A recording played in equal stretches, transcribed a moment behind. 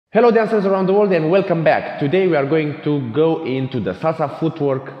Hello dancers around the world and welcome back. Today we are going to go into the salsa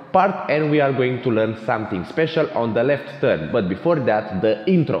footwork part and we are going to learn something special on the left turn. But before that, the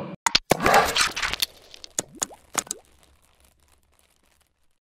intro.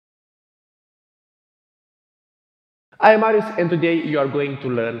 I am Marius and today you are going to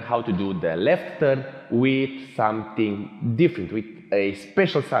learn how to do the left turn with something different, with a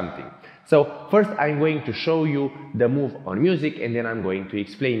special something. So first I'm going to show you the move on music and then I'm going to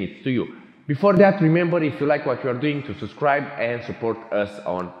explain it to you. Before that, remember, if you like what you are doing, to subscribe and support us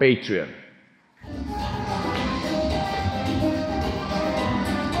on Patreon.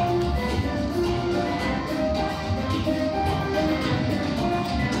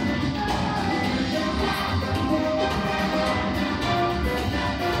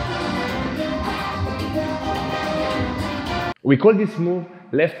 We call this move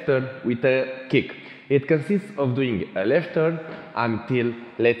left turn with a kick. It consists of doing a left turn until,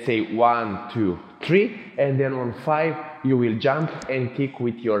 let's say, 1, 2, 3, and then on 5 you will jump and kick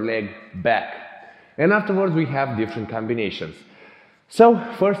with your leg back. And afterwards we have different combinations. So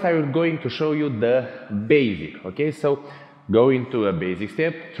first I will going to show you the basic, okay? So go into a basic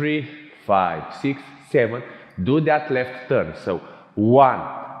step, 3, 5, 6, 7, do that left turn. So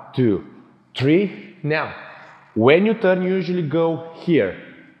 1, 2, 3, now. When you turn, you usually go here,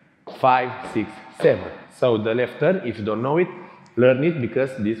 5, 6, 7. So the left turn, if you don't know it, learn it because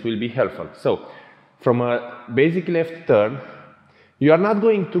this will be helpful. So from a basic left turn, you are not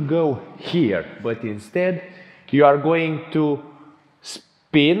going to go here, but instead you are going to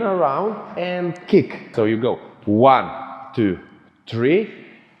spin around and kick. So you go 1, 2, 3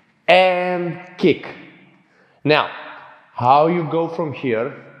 and kick. Now, how you go from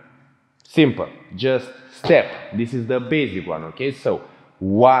here? Simple, just step. This is the basic one, okay? So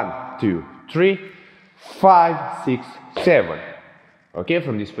 1, 2, 3, 5, 6, 7. Okay,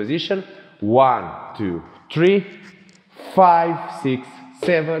 from this position, 1, 2, 3, 5, 6,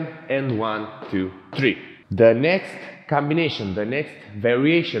 7, and 1, 2, 3. The next combination, the next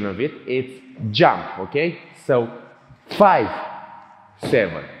variation of it, it's jump, okay? So 5,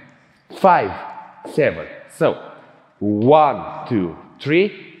 7, 5, 7. So 1, 2,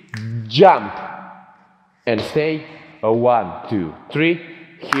 3. Jump and stay. 1, 2, 3.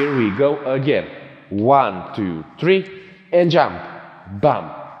 Here we go again. 1, 2, 3 and jump.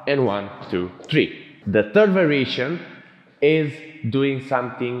 Bam, and 1, 2, 3. The third variation is doing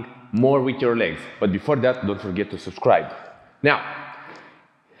something more with your legs. But before that, don't forget to subscribe. Now,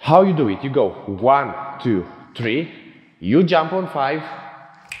 how you do it? You go 1, 2, 3. You jump on 5.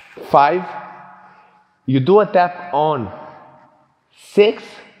 5. You do a tap on 6.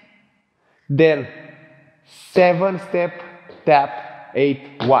 Then 7 step, tap,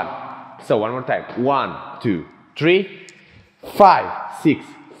 8, 1. So one more time. 1, 2, 3, 5, 6,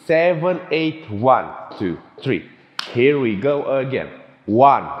 7, 8, 1, 2, 3. Here we go again.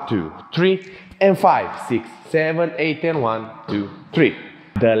 1, 2, 3, and 5, 6, 7, 8, and 1, 2, 3.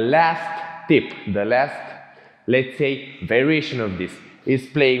 The last tip, the last, let's say, variation of this is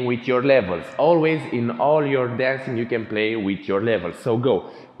playing with your levels. Always in all your dancing you can play with your levels. So go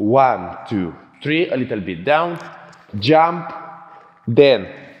 1, 2, 3, a little bit down, jump, then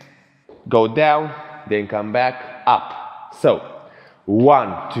go down, then come back up. So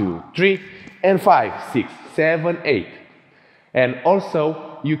 1, 2, 3, and 5, 6, 7, 8. And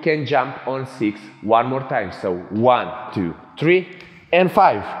also you can jump on 6 one more time. So 1, 2, 3, and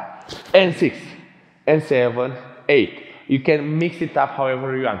 5, and 6, and 7, 8. You can mix it up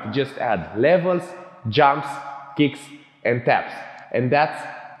however you want. Just add levels, jumps, kicks, and taps. And that's,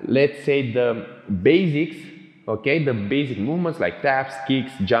 let's say, the basics, okay? The basic movements like taps,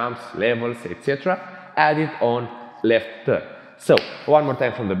 kicks, jumps, levels, etc. Added on left turn. So, one more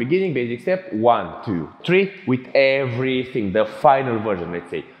time from the beginning, basic step, 1, 2, 3, with everything, the final version, let's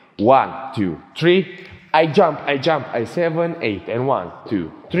say. 1, 2, 3, I jump, I 7, 8, and 1,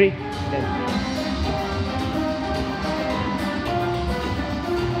 2, 3, and...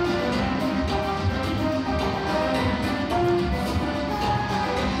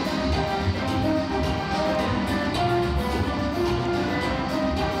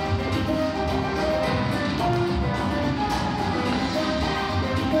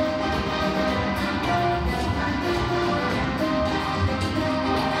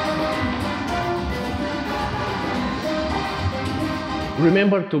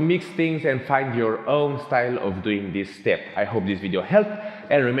 Remember to mix things and find your own style of doing this step. I hope this video helped,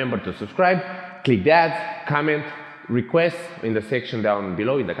 and remember to subscribe, click the ads, comment, request in the section down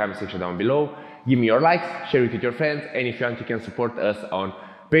below, in the comment section down below. Give me your likes, share it with your friends, and if you want you can support us on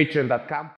patreon.com.